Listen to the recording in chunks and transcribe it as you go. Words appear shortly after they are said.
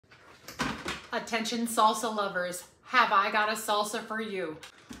Attention salsa lovers, have I got a salsa for you.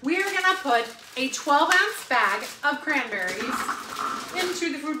 We are gonna put a 12-ounce bag of cranberries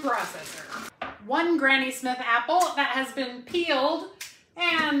into the food processor. 1 Granny Smith apple that has been peeled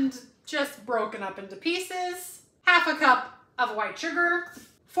and just broken up into pieces. Half a cup of white sugar.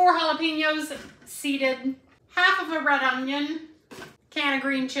 4 jalapenos seeded. Half of a red onion. Can of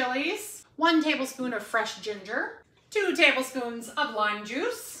green chilies. 1 tablespoon of fresh ginger. 2 tablespoons of lime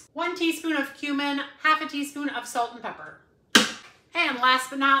juice. 1 teaspoon of cumin. Half a teaspoon of salt and pepper. And last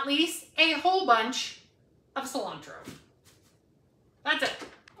but not least, a whole bunch of cilantro. That's it.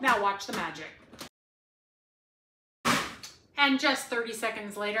 Now watch the magic. And just 30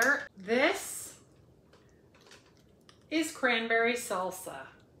 seconds later, this is cranberry salsa.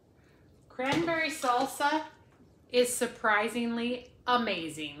 Cranberry salsa is surprisingly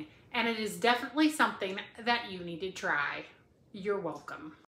amazing, and it is definitely something that you need to try. You're welcome.